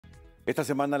Esta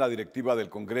semana la directiva del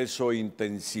Congreso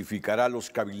intensificará los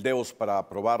cabildeos para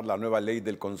aprobar la nueva ley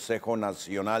del Consejo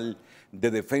Nacional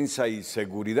de Defensa y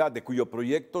Seguridad, de cuyo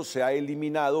proyecto se ha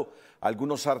eliminado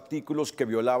algunos artículos que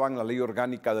violaban la ley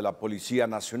orgánica de la Policía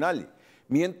Nacional,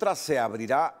 mientras se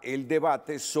abrirá el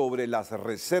debate sobre las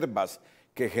reservas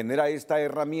que genera esta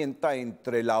herramienta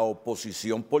entre la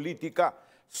oposición política,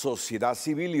 sociedad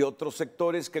civil y otros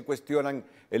sectores que cuestionan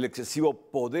el excesivo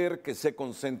poder que se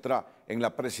concentra en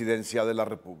la presidencia de la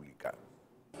República.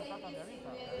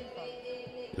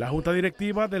 La Junta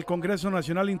Directiva del Congreso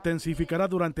Nacional intensificará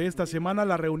durante esta semana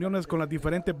las reuniones con las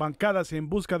diferentes bancadas en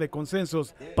busca de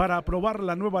consensos para aprobar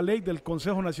la nueva ley del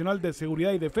Consejo Nacional de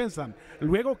Seguridad y Defensa,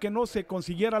 luego que no se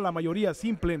consiguiera la mayoría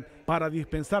simple para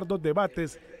dispensar dos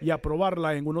debates y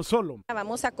aprobarla en uno solo.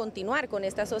 Vamos a continuar con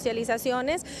estas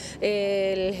socializaciones.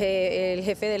 El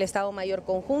jefe del Estado Mayor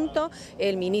Conjunto,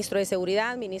 el ministro de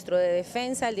Seguridad, ministro de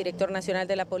Defensa, el director nacional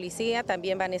de la Policía,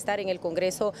 también van a estar en el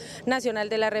Congreso Nacional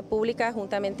de la República,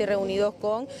 juntamente reunidos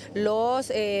con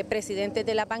los presidentes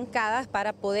de las bancadas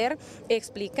para poder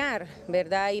explicar,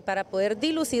 ¿verdad? Y para poder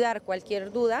dilucidar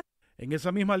cualquier duda. En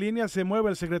esa misma línea se mueve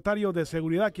el secretario de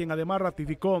Seguridad, quien además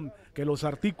ratificó que los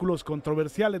artículos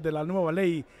controversiales de la nueva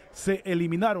ley se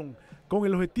eliminaron con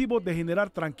el objetivo de generar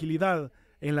tranquilidad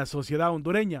en la sociedad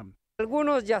hondureña.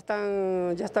 Algunos ya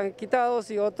están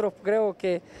quitados y otros creo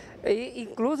que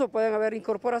incluso pueden haber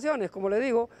incorporaciones. Como le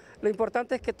digo, lo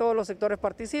importante es que todos los sectores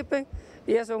participen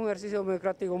y eso es un ejercicio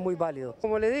democrático muy válido.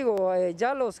 Como le digo,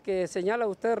 ya los que señala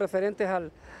usted referentes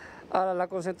a la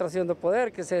concentración de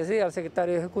poder que se decía al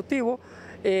secretario ejecutivo,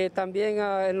 también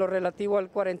en lo relativo al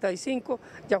 45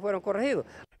 ya fueron corregidos.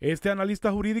 Este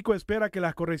analista jurídico espera que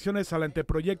las correcciones al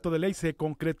anteproyecto de ley se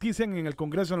concreticen en el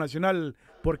Congreso Nacional,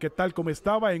 porque tal como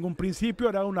estaba en un principio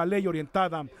era una ley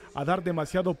orientada a dar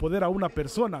demasiado poder a una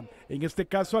persona, en este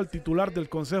caso al titular del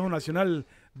Consejo Nacional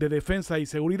de Defensa y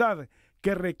Seguridad,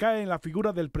 que recae en la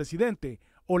figura del presidente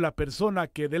o la persona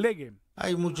que delegue.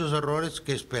 Hay muchos errores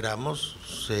que esperamos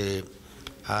se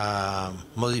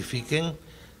modifiquen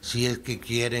si es que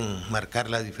quieren marcar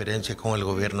la diferencia con el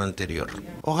gobierno anterior.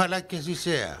 Ojalá que así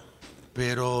sea,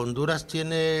 pero Honduras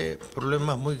tiene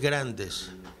problemas muy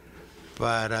grandes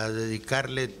para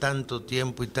dedicarle tanto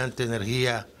tiempo y tanta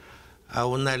energía a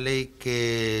una ley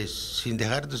que, sin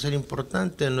dejar de ser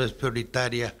importante, no es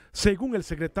prioritaria. Según el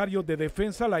secretario de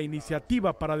Defensa, la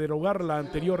iniciativa para derogar la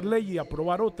anterior ley y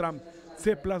aprobar otra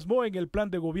se plasmó en el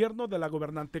plan de gobierno de la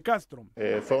gobernante Castro.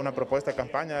 Fue una propuesta de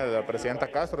campaña de la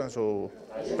presidenta Castro en su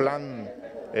plan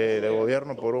de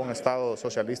gobierno por un Estado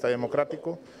socialista y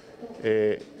democrático.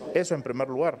 Eso en primer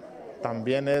lugar.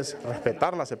 También es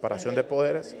respetar la separación de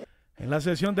poderes. En la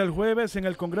sesión del jueves en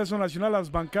el Congreso Nacional,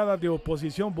 las bancadas de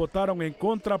oposición votaron en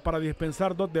contra para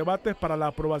dispensar dos debates para la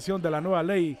aprobación de la nueva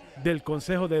ley del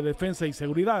Consejo de Defensa y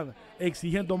Seguridad,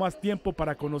 exigiendo más tiempo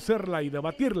para conocerla y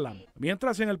debatirla.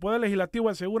 Mientras en el Poder Legislativo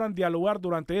aseguran dialogar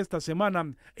durante esta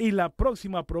semana y la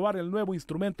próxima aprobar el nuevo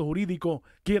instrumento jurídico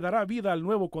que dará vida al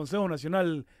nuevo Consejo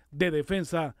Nacional de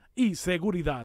Defensa y Seguridad.